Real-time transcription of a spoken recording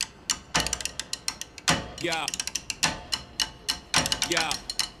Yeah, yeah,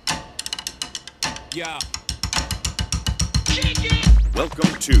 yeah.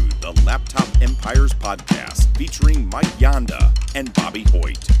 Welcome to the Laptop Empires podcast featuring Mike Yanda and Bobby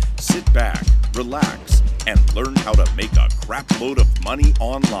Hoyt. Sit back, relax, and learn how to make a crap load of money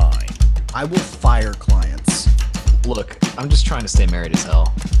online. I will fire clients. Look, I'm just trying to stay married as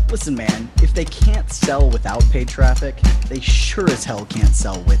hell. Listen, man, if they can't sell without paid traffic, they sure as hell can't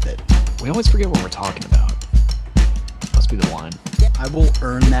sell with it. We always forget what we're talking about. Must be the wine. I will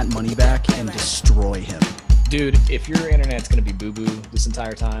earn that money back and destroy him. Dude, if your internet's going to be boo-boo this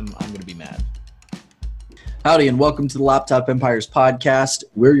entire time, I'm going to be mad. Howdy, and welcome to the Laptop Empires podcast.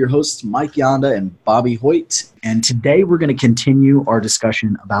 We're your hosts, Mike Yanda and Bobby Hoyt, and today we're going to continue our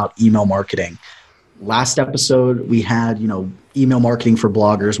discussion about email marketing. Last episode, we had, email marketing for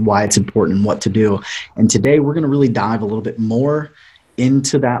bloggers, why it's important and what to do. And today we're going to really dive a little bit more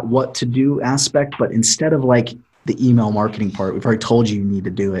into that what to do aspect, but instead of like the email marketing part, we've already told you need to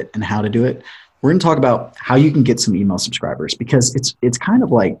do it and how to do it. We're going to talk about how you can get some email subscribers, because it's kind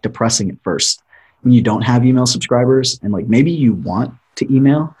of like depressing at first when you don't have email subscribers and like maybe you want to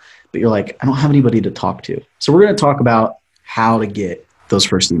email, but you're like, I don't have anybody to talk to. So we're going to talk about how to get those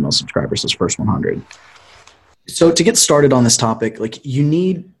first email subscribers, those first 100. So to get started on this topic, like you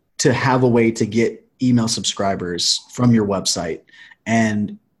need to have a way to get email subscribers from your website.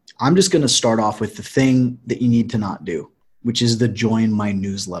 And I'm just going to start off with the thing that you need to not do, which is the join my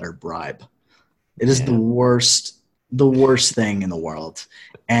newsletter bribe. It is the worst thing in the world.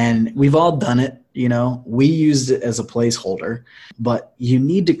 And we've all done it, we used it as a placeholder, but you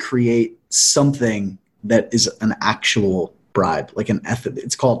need to create something that is an actual bribe, like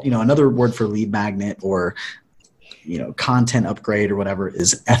it's called, another word for lead magnet or, content upgrade or whatever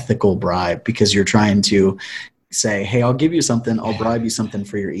is ethical bribe, because you're trying to say, hey, I'll give you something, I'll bribe you something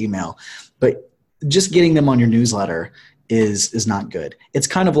for your email. But just getting them on your newsletter is not good. It's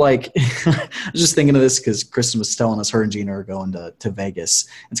kind of like, I was just thinking of this because Kristen was telling us her and Gina are going to Vegas.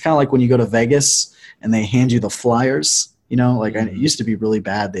 It's kind of like when you go to Vegas and they hand you the flyers, it used to be really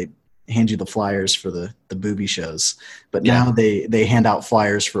bad. They hand you the flyers for the booby shows, but now they hand out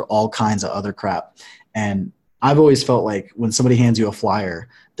flyers for all kinds of other crap. And I've always felt like when somebody hands you a flyer,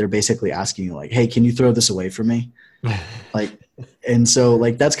 they're basically asking you like, hey, can you throw this away for me? And so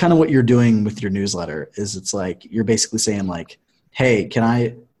like, that's kind of what you're doing with your newsletter is it's like, you're basically saying like, hey, can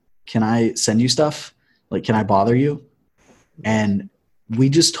I send you stuff? Like, can I bother you? And we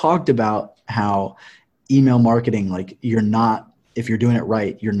just talked about how email marketing, like if you're doing it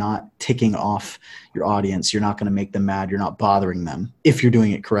right, you're not ticking off your audience. You're not going to make them mad. You're not bothering them if you're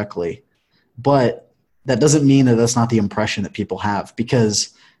doing it correctly. But that doesn't mean that that's not the impression that people have,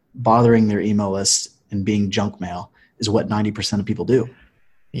 because bothering their email list and being junk mail is what 90% of people do.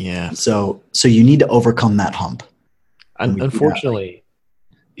 Yeah. So you need to overcome that hump. Unfortunately,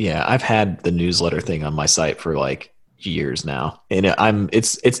 I've had the newsletter thing on my site for like years now. And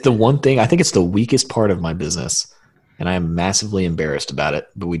it's the one thing, I think it's the weakest part of my business. And I am massively embarrassed about it,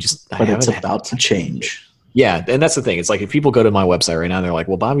 but it's about to change. Yeah. And that's the thing. It's like, if people go to my website right now, they're like,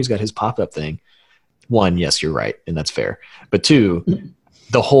 well, Bobby's got his pop-up thing. One, yes, you're right. And that's fair. But two,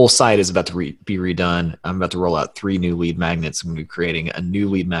 the whole site is about to be redone. I'm about to roll out 3 new lead magnets. I'm going to be creating a new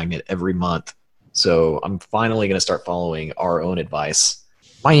lead magnet every month. So I'm finally going to start following our own advice.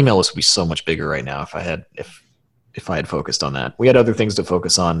 My email list would be so much bigger right now if I had focused on that. We had other things to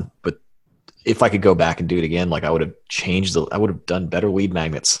focus on, but if I could go back and do it again, like I would have done better lead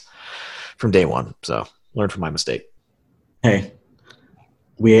magnets from day one. So learn from my mistake. Hey,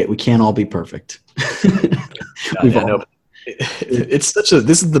 we can't all be perfect. This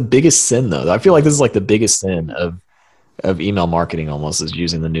is the biggest sin though. I feel like this is like the biggest sin of email marketing almost, is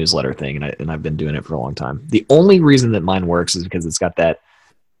using the newsletter thing. And I've been doing it for a long time. The only reason that mine works is because it's got that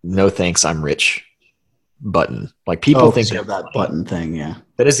no thanks, I'm rich button. Like people think that button thing. Yeah.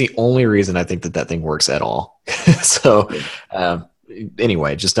 That is the only reason I think that thing works at all. So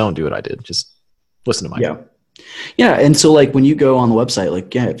anyway, just don't do what I did. Just listen to my Yeah. And so like when you go on the website,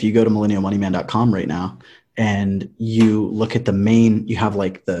 if you go to millennialmoneyman.com right now and you look at you have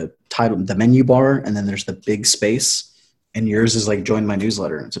like the title, the menu bar, and then there's the big space, and yours is like join my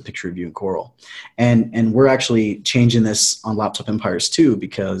newsletter. It's a picture of you and Coral. And we're actually changing this on Laptop Empires too,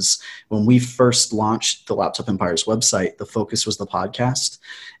 because when we first launched the Laptop Empires website, the focus was the podcast.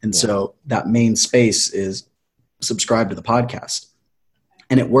 And so that main space is subscribe to the podcast.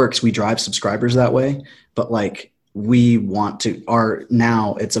 And it works. We drive subscribers that way, but like we want to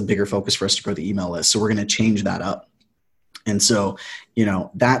now it's a bigger focus for us to grow the email list. So we're going to change that up. And so,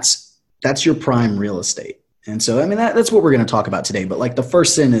 that's your prime real estate. And so, I mean, that's what we're going to talk about today. But like the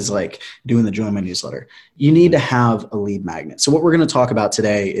first sin is like doing the join my newsletter. You need to have a lead magnet. So what we're going to talk about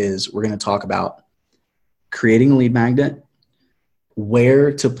today is we're going to talk about creating a lead magnet,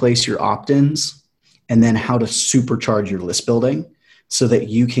 where to place your opt-ins, and then how to supercharge your list building so that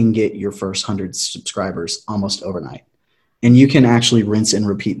you can get your first 100 subscribers almost overnight. And you can actually rinse and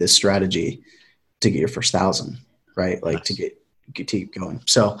repeat this strategy to get your first 1,000, right? Like nice. to keep going.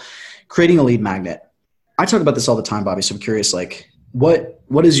 So creating a lead magnet. I talk about this all the time, Bobby. So I'm curious, like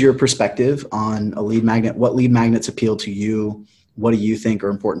what is your perspective on a lead magnet? What lead magnets appeal to you? What do you think are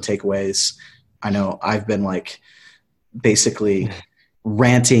important takeaways? I know I've been like basically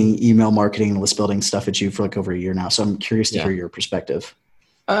ranting email marketing and list building stuff at you for like over a year now. So I'm curious to hear your perspective.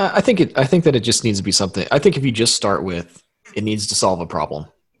 I think that it just needs to be something. I think if you just start with, it needs to solve a problem,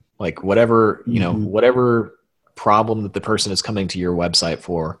 like whatever, whatever problem that the person is coming to your website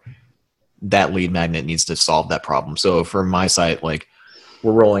for, that lead magnet needs to solve that problem. So for my site, like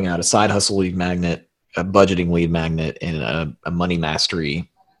we're rolling out a side hustle lead magnet, a budgeting lead magnet, and a money mastery.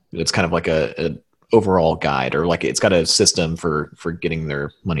 It's kind of like a overall guide, or like it's got a system for getting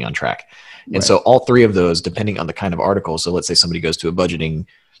their money on track. And so all three of those, depending on the kind of article. So let's say somebody goes to a budgeting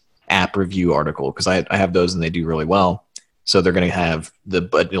app review article, because I have those and they do really well. So they're going to have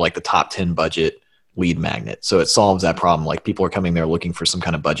the top 10 budget lead magnet. So it solves that problem. Like people are coming there looking for some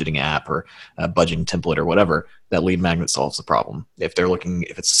kind of budgeting app or a budgeting template or whatever. That lead magnet solves the problem. If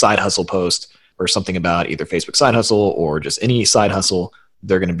it's a side hustle post or something about either Facebook side hustle or just any side hustle,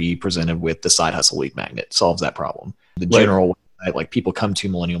 they're going to be presented with the side hustle lead magnet. Solves that problem. The general, like people come to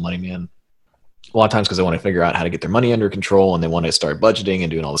Millennial Money Man a lot of times because they want to figure out how to get their money under control and they want to start budgeting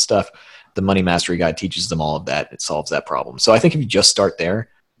and doing all this stuff. The Money Mastery Guide teaches them all of that. It solves that problem. So I think if you just start there,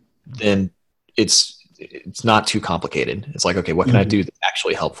 then it's not too complicated. It's like, okay, what can I do that's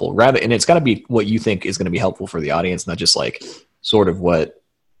actually helpful? And it's got to be what you think is going to be helpful for the audience, not just like sort of what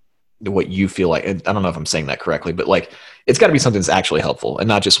you feel like. I don't know if I'm saying that correctly, but like it's got to be something that's actually helpful and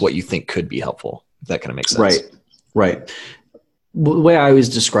not just what you think could be helpful. If that kind of makes sense. Right. The way I always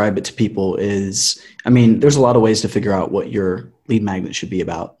describe it to people is, I mean, there's a lot of ways to figure out what your lead magnet should be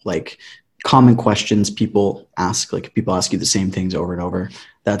about. Like common questions people ask, like people ask you the same things over and over.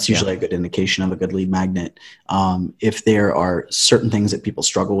 That's usually a good indication of a good lead magnet. If there are certain things that people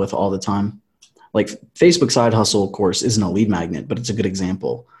struggle with all the time, like Facebook side hustle course isn't a lead magnet, but it's a good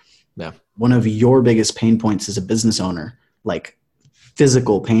example. Yeah. One of your biggest pain points as a business owner, like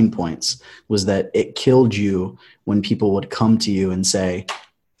physical pain points, was that it killed you when people would come to you and say,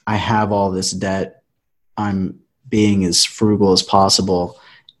 I have all this debt. I'm being as frugal as possible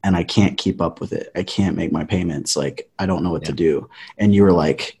and I can't keep up with it. I can't make my payments. Like, I don't know what to do. And you were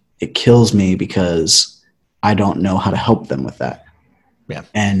like, it kills me because I don't know how to help them with that. Yeah.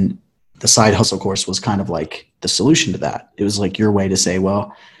 And the side hustle course was kind of like the solution to that. It was like your way to say,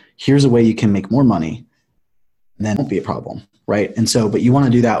 well, here's a way you can make more money, and then it won't be a problem. Right. And so, but you want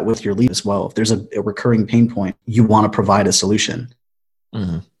to do that with your lead as well. If there's a recurring pain point, you want to provide a solution.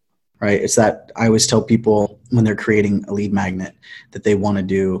 Right. It's that I always tell people when they're creating a lead magnet that they want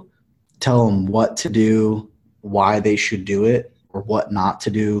to tell them what to do, why they should do it, or what not to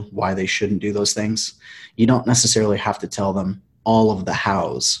do, why they shouldn't do those things. You don't necessarily have to tell them all of the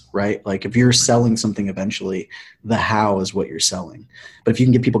hows, right? Like if you're selling something eventually, the how is what you're selling. But if you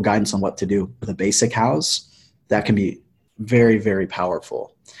can give people guidance on what to do, the basic hows, that can be very, very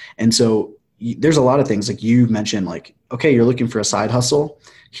powerful. And so there's a lot of things like you mentioned, like, okay, you're looking for a side hustle.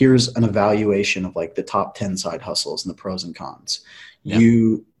 Here's an evaluation of like the top 10 side hustles and the pros and cons. Yeah.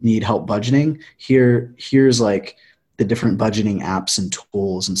 You need help budgeting. Here's like the different budgeting apps and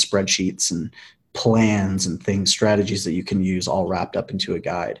tools and spreadsheets and plans and things, strategies that you can use all wrapped up into a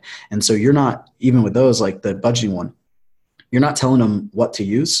guide. And so you're not, even with those, like the budgeting one, you're not telling them what to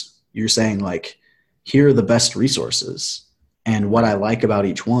use. You're saying like, here are the best resources. And what I like about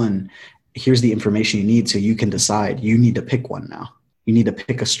each one, here's the information you need so you can decide. You need to pick one now. You need to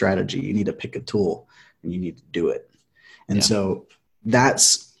pick a strategy. You need to pick a tool and you need to do it. And so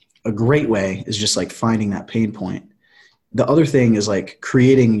that's a great way, is just like finding that pain point. The other thing is like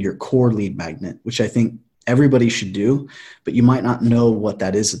creating your core lead magnet, which I think everybody should do, but you might not know what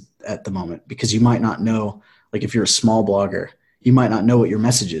that is at the moment, because you might not know, like if you're a small blogger, you might not know what your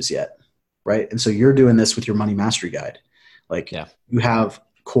message is yet. Right. And so you're doing this with your Money Mastery Guide. Like you have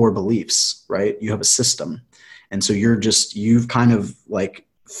core beliefs, right? You have a system. And so you've kind of like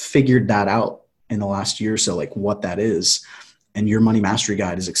figured that out in the last year or so, like what that is. And your Money Mastery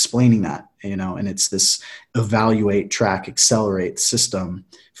Guide is explaining that, and it's this evaluate, track, accelerate system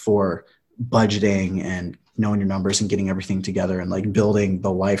for budgeting and knowing your numbers and getting everything together and like building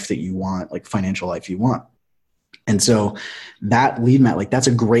the life that you want, like financial life you want. And so that lead magnet, like that's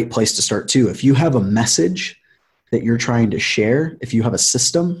a great place to start too. If you have a message that you're trying to share, if you have a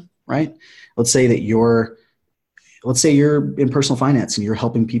system, right? Let's say you're in personal finance and you're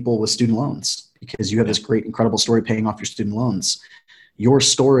helping people with student loans because you have this great, incredible story paying off your student loans. Your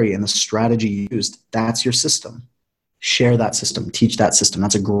story and the strategy you used, that's your system. Share that system, teach that system.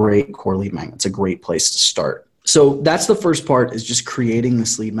 That's a great core lead magnet. It's a great place to start. So that's the first part, is just creating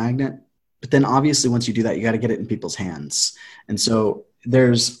this lead magnet. But then obviously once you do that, you got to get it in people's hands. And so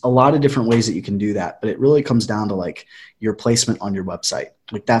there's a lot of different ways that you can do that, but it really comes down to like your placement on your website.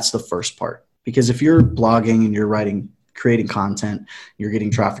 Like that's the first part, because if you're blogging and you're creating content, you're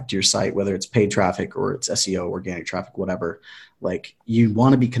getting traffic to your site, whether it's paid traffic or it's SEO, organic traffic, whatever, like you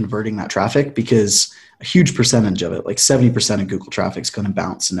want to be converting that traffic, because a huge percentage of it, like 70% of Google traffic is going to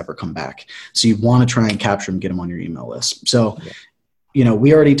bounce and never come back. So you want to try and capture them, get them on your email list. So,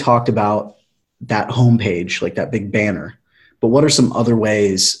 we already talked about that homepage, like that big banner, but what are some other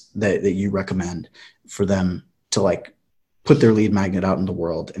ways that you recommend for them to like put their lead magnet out in the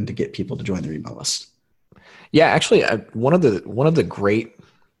world and to get people to join their email list? Yeah, actually, one of the great,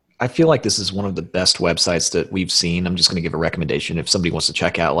 I feel like this is one of the best websites that we've seen. I'm just going to give a recommendation if somebody wants to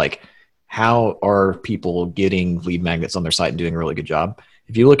check out, like, how are people getting lead magnets on their site and doing a really good job.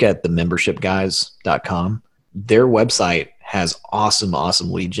 If you look at the membershipguys.com, their website has awesome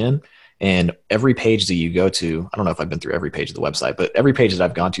lead gen. And every page that you go to, I don't know if I've been through every page of the website, but every page that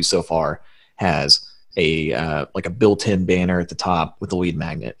I've gone to so far has like a built-in banner at the top with a lead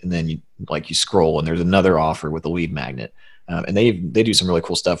magnet. And then you scroll and there's another offer with a lead magnet. And they do some really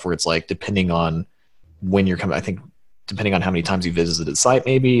cool stuff where it's like, depending on when you're coming, I think depending on how many times you visited the site,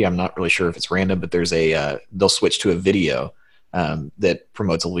 maybe, I'm not really sure if it's random, but there's they'll switch to a video that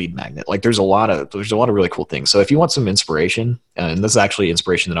promotes a lead magnet. Like there's a lot of really cool things. So if you want some inspiration, and this is actually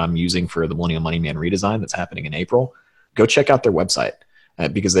inspiration that I'm using for the Millennial Money Man redesign that's happening in April, go check out their website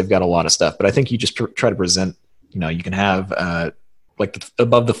because they've got a lot of stuff. But I think you just try to present, you can have like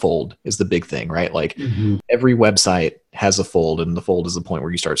above the fold is the big thing, right? Like every website has a fold, and the fold is the point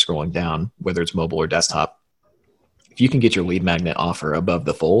where you start scrolling down, whether it's mobile or desktop. If you can get your lead magnet offer above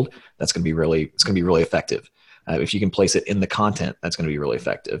the fold, it's going to be really effective. If you can place it in the content, that's going to be really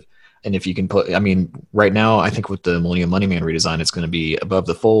effective. And if you can right now, I think with the Millennial Money Man redesign, it's going to be above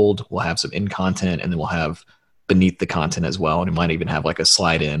the fold. We'll have some in content, and then we'll have beneath the content as well. And it might even have like a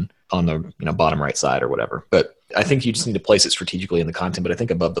slide in on the bottom right side or whatever. But I think you just need to place it strategically in the content. But I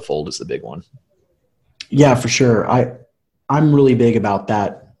think above the fold is the big one. Yeah, for sure. I'm really big about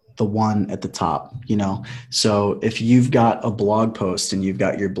that. The one at the top, so if you've got a blog post and you've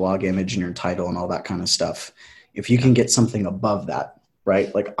got your blog image and your title and all that kind of stuff, if you can get something above that,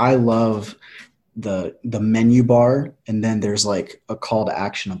 right? Like I love the menu bar, and then there's like a call to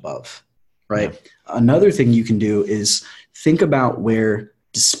action above, right? Yeah. Another thing you can do is think about where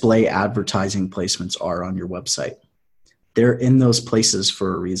display advertising placements are on your website. They're in those places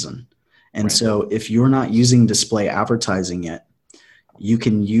for a reason. And right. So if you're not using display advertising yet, you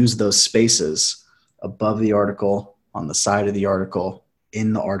can use those spaces above the article, on the side of the article,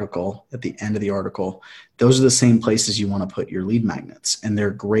 in the article, at the end of the article. Those are the same places you want to put your lead magnets, and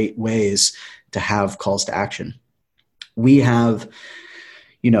they're great ways to have calls to action. We have,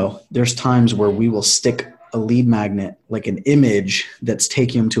 there's times where we will stick a lead magnet, like an image that's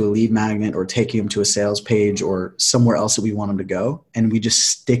taking them to a lead magnet or taking them to a sales page or somewhere else that we want them to go, and we just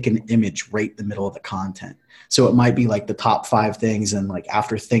stick an image right in the middle of the content. So it might be like the top 5 things, and like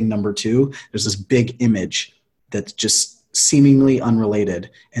after thing number 2, there's this big image that's just seemingly unrelated,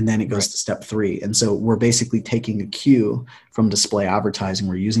 and then it goes to step 3. And so we're basically taking a cue from display advertising.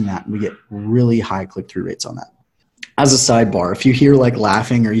 We're using that, and we get really high click-through rates on that. As a sidebar, if you hear like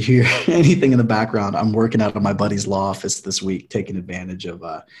laughing or you hear anything in the background, I'm working out of my buddy's law office this week, taking advantage of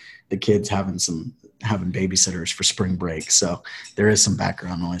the kids having babysitters for spring break. So there is some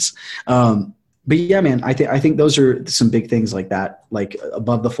background noise. But yeah, man, I think those are some big things like that, like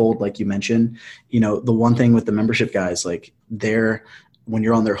above the fold, like you mentioned. The one thing with the membership guys, like when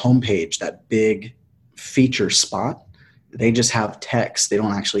you're on their homepage, that big feature spot, they just have text. They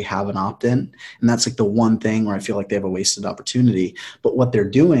don't actually have an opt-in. And that's like the one thing where I feel like they have a wasted opportunity. But what they're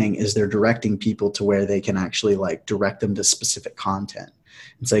doing is they're directing people to where they can actually like direct them to specific content.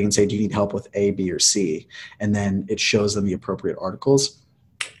 And so they can say, do you need help with A, B, or C? And then it shows them the appropriate articles.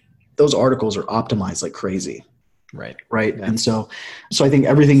 Those articles are optimized like crazy. Right. Yeah. And so I think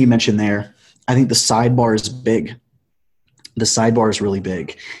everything you mentioned there, I think the sidebar is big. The sidebar is really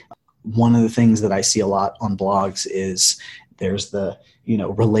big. One of the things that I see a lot on blogs is there's the,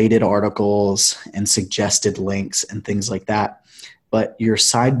 related articles and suggested links and things like that. But your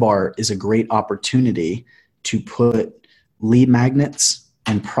sidebar is a great opportunity to put lead magnets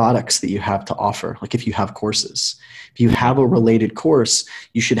and products that you have to offer. Like if you have courses, if you have a related course,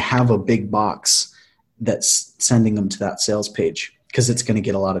 you should have a big box that's sending them to that sales page, because it's going to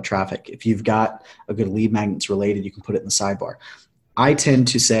get a lot of traffic. If you've got a good lead magnets related, you can put it in the sidebar. I tend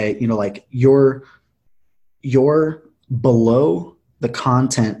to say, like you're below the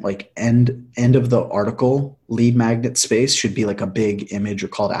content, like end of the article lead magnet space should be like a big image or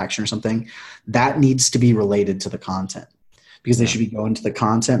call to action or something. That needs to be related to the content, because they should be going to the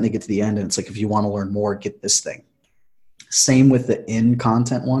content and they get to the end and it's like, if you want to learn more, get this thing. Same with the in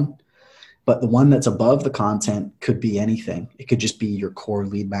content one, but the one that's above the content could be anything. It could just be your core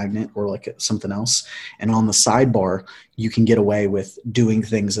lead magnet or like something else. And on the sidebar, you can get away with doing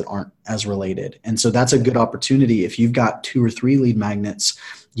things that aren't as related. And so that's a good opportunity. If you've got 2 or 3 lead magnets,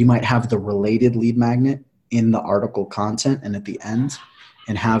 you might have the related lead magnet in the article content and at the end,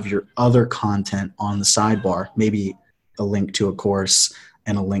 and have your other content on the sidebar, maybe a link to a course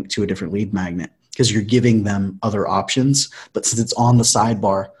and a link to a different lead magnet, because you're giving them other options. But since it's on the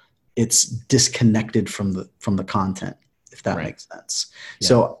sidebar, it's disconnected from the content, if that makes sense. Yeah.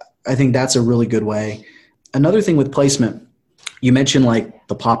 So I think that's a really good way. Another thing with placement, you mentioned like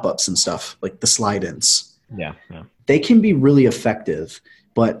the pop-ups and stuff, like the slide-ins. Yeah. They can be really effective,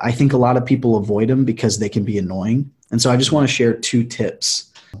 but I think a lot of people avoid them because they can be annoying. And so I just want to share 2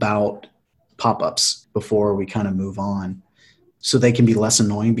 tips about pop-ups before we kind of move on, so they can be less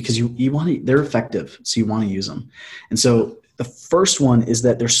annoying, because they're effective. So you want to use them. And so the first one is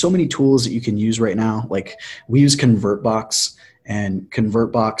that there's so many tools that you can use right now. Like we use ConvertBox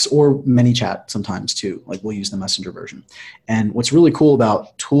or ManyChat sometimes too. Like we'll use the Messenger version. And what's really cool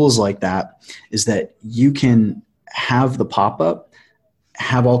about tools like that is that you can have the pop-up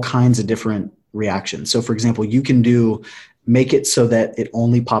have all kinds of different reactions. So for example, you can make it so that it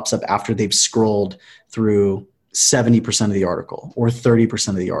only pops up after they've scrolled through 70% of the article or 30%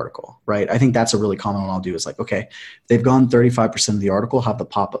 of the article, right? I think that's a really common one I'll do, is like, okay, they've gone 35% of the article, have the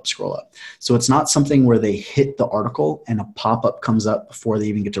pop-up scroll up. So it's not something where they hit the article and a pop-up comes up before they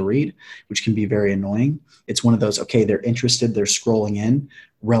even get to read, which can be very annoying. It's one of those, okay, they're interested, they're scrolling in,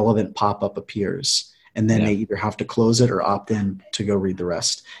 relevant pop-up appears, and then they either have to close it or opt in to go read the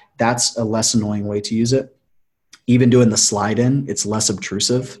rest. That's a less annoying way to use it. Even doing the slide in, it's less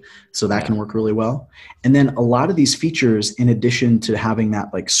obtrusive. So that can work really well. And then a lot of these features, in addition to having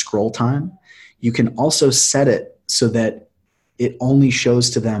that like scroll time, you can also set it so that it only shows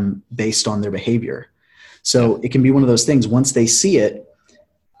to them based on their behavior. So it can be one of those things, once they see it,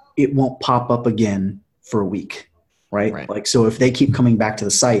 it won't pop up again for a week, right? Like, so if they keep coming back to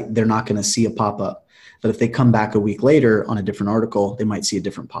the site, they're not going to see a pop-up. But if they come back a week later on a different article, they might see a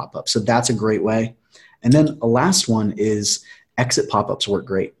different pop-up. So that's a great way. And then the last one is exit pop-ups work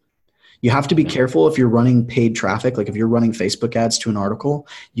great. You have to be careful if you're running paid traffic. Like if you're running Facebook ads to an article,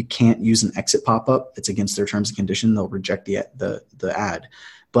 you can't use an exit pop-up. It's against their terms and conditions. They'll reject the ad.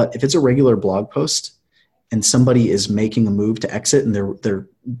 But if it's a regular blog post and somebody is making a move to exit, and they're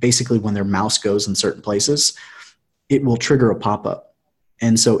basically, when their mouse goes in certain places, it will trigger a pop-up.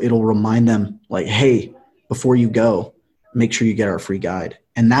 And so it'll remind them like, hey, before you go, make sure you get our free guide.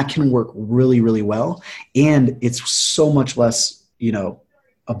 And that can work really, really well. And it's so much less,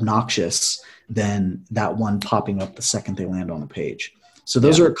 obnoxious than that one popping up the second they land on the page. So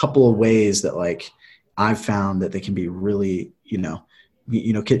those are a couple of ways that like I've found that they can be really,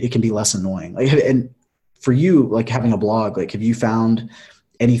 it can be less annoying. Like, and for you, like having a blog, like have you found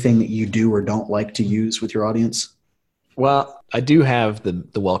anything that you do or don't like to use with your audience? Well, I do have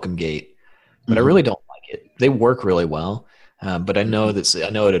the welcome gate, but I really don't like it. They work really well. But I know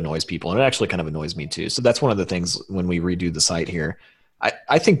it annoys people, and it actually kind of annoys me too. So that's one of the things when we redo the site here.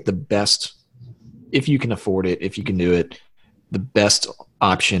 I think the best, if you can afford it, if you can do it, the best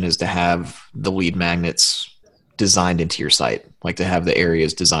option is to have the lead magnets designed into your site, like to have the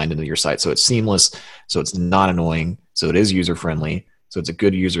areas designed into your site. So it's seamless, so it's not annoying, so it is user-friendly, so it's a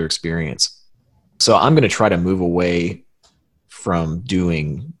good user experience. So I'm going to try to move away from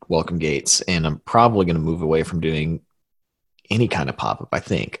doing welcome gates, and I'm probably going to move away from doing any kind of pop-up. I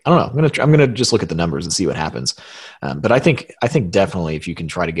think. I don't know. I'm gonna just look at the numbers and see what happens. But I think definitely if you can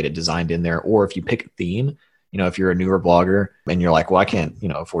try to get it designed in there, or if you pick a theme, if you're a newer blogger and you're like, well, I can't,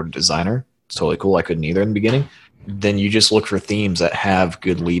 afford a designer. It's totally cool. I couldn't either in the beginning. Then you just look for themes that have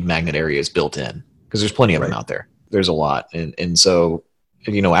good lead magnet areas built in, because there's plenty of them out there. There's a lot, and so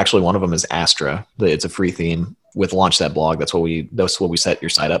actually one of them is Astra. It's a free theme with Launch That Blog. That's what we set your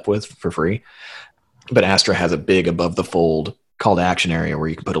site up with for free. But Astra has a big above the fold call to action area where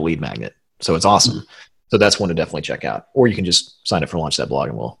you can put a lead magnet. So it's awesome. So that's one to definitely check out. Or you can just sign up for Launch That Blog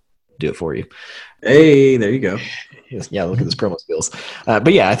and we'll do it for you. Hey, there you go. Yeah, look at this promo skills.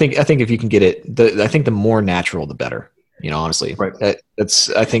 But yeah, I think if you can get it, I think the more natural, the better. Honestly, Right.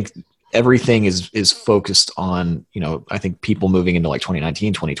 I think everything is focused on. I think people moving into like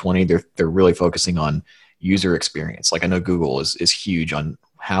 2019, 2020, they're really focusing on user experience. Like I know Google is huge on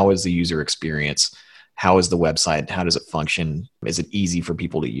how is the user experience, how is the website, how does it function, is it easy for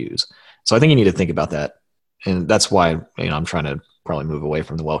people to use? So I think you need to think about that, and that's why I'm trying to probably move away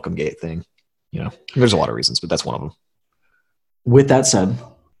from the welcome gate thing. There's a lot of reasons, but that's one of them. With that said,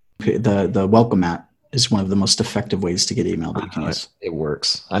 the welcome mat is one of the most effective ways to get email that you can use. It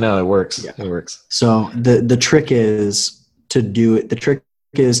works. I know it works. Yeah. It works. So the trick is to do it. The trick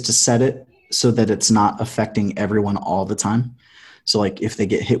is to set it so that it's not affecting everyone all the time. So like if they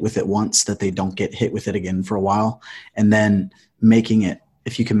get hit with it once, that they don't get hit with it again for a while, and then making it,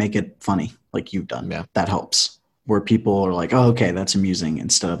 if you can make it funny, like you've done, that helps. Where people are like, oh, okay, that's amusing,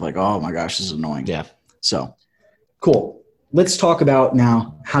 instead of like, oh my gosh, this is annoying. Yeah. So cool. Let's talk about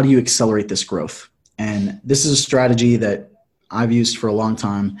now, how do you accelerate this growth? And this is a strategy that I've used for a long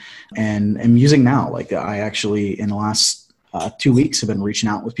time and am using now. Like I actually, in the last 2 weeks, have been reaching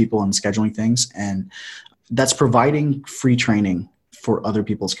out with people and scheduling things. And that's providing free training for other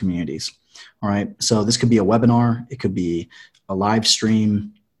people's communities. All right. So this could be a webinar. It could be a live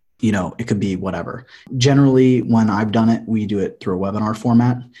stream. It could be whatever. Generally, when I've done it, we do it through a webinar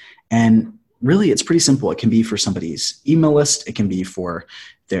format. And really, it's pretty simple. It can be for somebody's email list. It can be for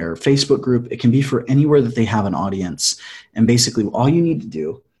their Facebook group. It can be for anywhere that they have an audience. And basically, all you need to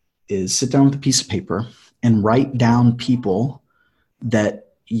do is sit down with a piece of paper and write down people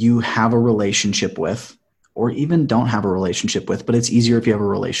that you have a relationship with, or even don't have a relationship with, but it's easier if you have a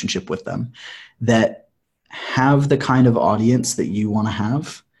relationship with them, that have the kind of audience that you want to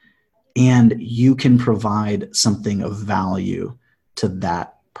have, and you can provide something of value to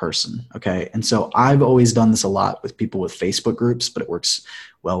that person. Okay. And so I've always done this a lot with people with Facebook groups, but it works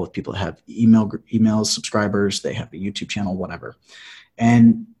well with people that have email subscribers, they have a YouTube channel, whatever.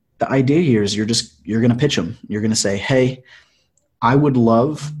 And the idea here is you're going to pitch them. You're going to say, hey, I would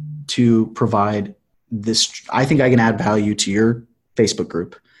love to provide this. I think I can add value to your Facebook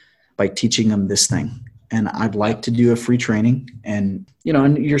group by teaching them this thing. And I'd like to do a free training. And,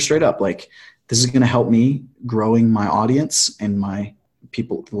 and you're straight up like, this is going to help me growing my audience and my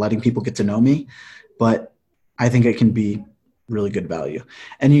people, letting people get to know me. But I think it can be really good value.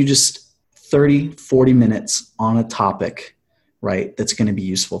 And you just 30, 40 minutes on a topic, right, that's going to be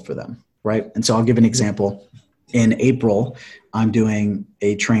useful for them, right? And so I'll give an example. In April, I'm doing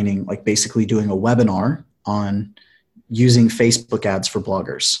a training, like basically doing a webinar on using Facebook ads for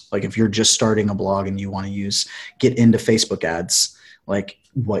bloggers. Like if you're just starting a blog and you want to get into Facebook ads, like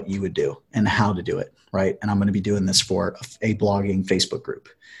what you would do and how to do it, right? And I'm going to be doing this for a blogging Facebook group.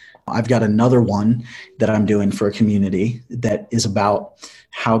 I've got another one that I'm doing for a community that is about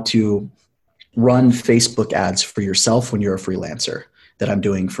how to run Facebook ads for yourself when you're a freelancer, that I'm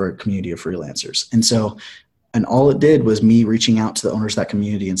doing for a community of freelancers. And all it did was me reaching out to the owners of that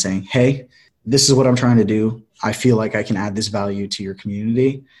community and saying, hey, this is what I'm trying to do. I feel like I can add this value to your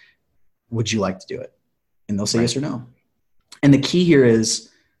community. Would you like to do it? And they'll say yes or no. And the key here is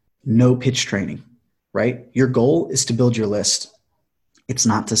no pitch training, right? Your goal is to build your list. It's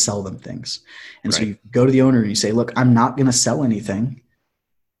not to sell them things. And so you go to the owner and you say, look, I'm not going to sell anything,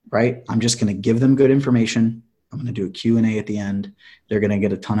 right? I'm just going to give them good information. I'm going to do a Q&A at the end. They're going to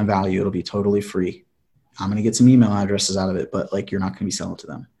get a ton of value. It'll be totally free. I'm going to get some email addresses out of it, but like, you're not going to be selling to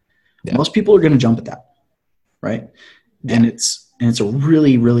them. Yeah. Most people are going to jump at that. Right. Yeah. And it's a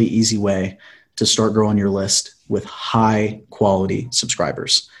really, really easy way to start growing your list with high quality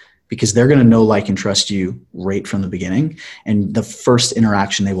subscribers, because they're going to know, like, and trust you right from the beginning. And the first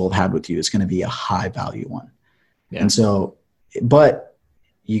interaction they will have had with you is going to be a high value one. Yeah. And so, but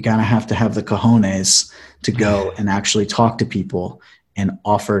you kind of have to have the cojones to go and actually talk to people and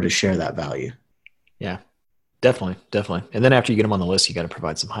offer to share that value. Yeah, definitely. And then after you get them on the list, you got to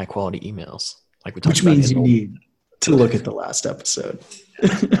provide some high quality emails. Like we talked Which about, means you need to look at the last episode.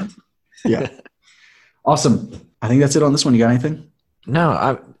 Yeah. Awesome. I think that's it on this one. You got anything? No,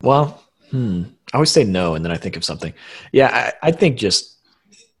 I always say no, and then I think of something. Yeah, I think just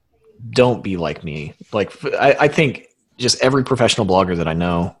don't be like me. Like I think just every professional blogger that I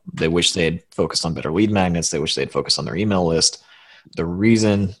know, they wish they had focused on better lead magnets. They wish they had focused on their email list. The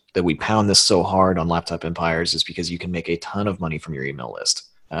reason that we pound this so hard on Laptop Empires is because you can make a ton of money from your email list.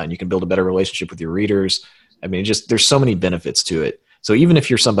 And you can build a better relationship with your readers. I mean, there's so many benefits to it. So even if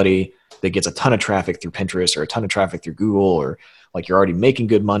you're somebody that gets a ton of traffic through Pinterest or a ton of traffic through Google, or like you're already making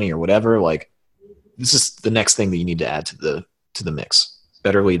good money or whatever, like this is the next thing that you need to add to the mix.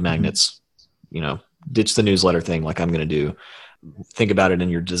 better lead magnets, ditch the newsletter thing like I'm going to do. Think about it in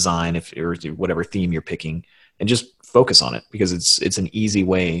your design or whatever theme you're picking, and just focus on it, because it's an easy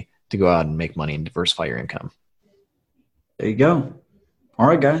way to go out and make money and diversify your income. There you go. All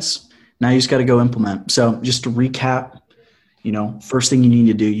right, guys. Now you just got to go implement. So just to recap, first thing you need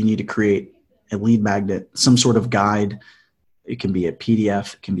to do, you need to create a lead magnet, some sort of guide. It can be a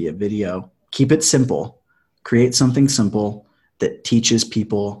PDF, it can be a video. Keep it simple. Create something simple that teaches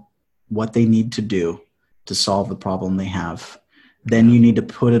people what they need to do to solve the problem they have. Then you need to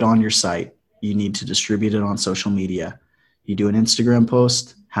put it on your site. You need to distribute it on social media. You do an Instagram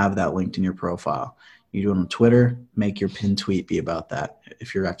post, have that linked in your profile. You do it on Twitter, make your pinned tweet be about that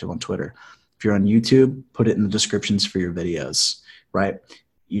if you're active on Twitter. If you're on YouTube, put it in the descriptions for your videos, right?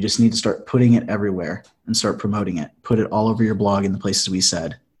 You just need to start putting it everywhere and start promoting it. Put it all over your blog in the places we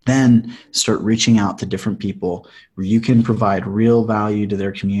said. Then start reaching out to different people where you can provide real value to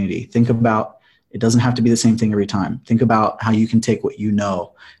their community. Think about, it doesn't have to be the same thing every time. Think about how you can take what you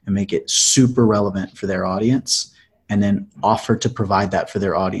know and make it super relevant for their audience, and then offer to provide that for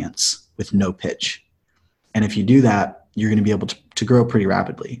their audience with no pitch. And if you do that, you're going to be able to grow pretty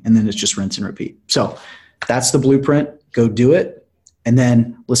rapidly. And then it's just rinse and repeat. So that's the blueprint. Go do it. And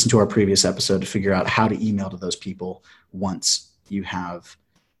then listen to our previous episode to figure out how to email to those people once you have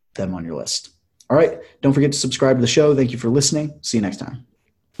them on your list. All right. Don't forget to subscribe to the show. Thank you for listening. See you next time.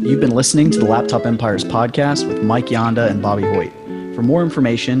 You've been listening to the Laptop Empires podcast with Mike Yanda and Bobby Hoyt. For more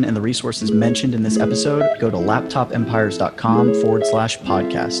information and the resources mentioned in this episode, go to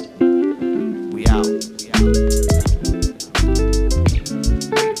laptopempires.com/podcast. We out.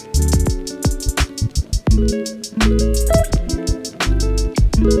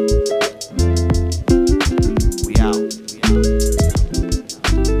 We out.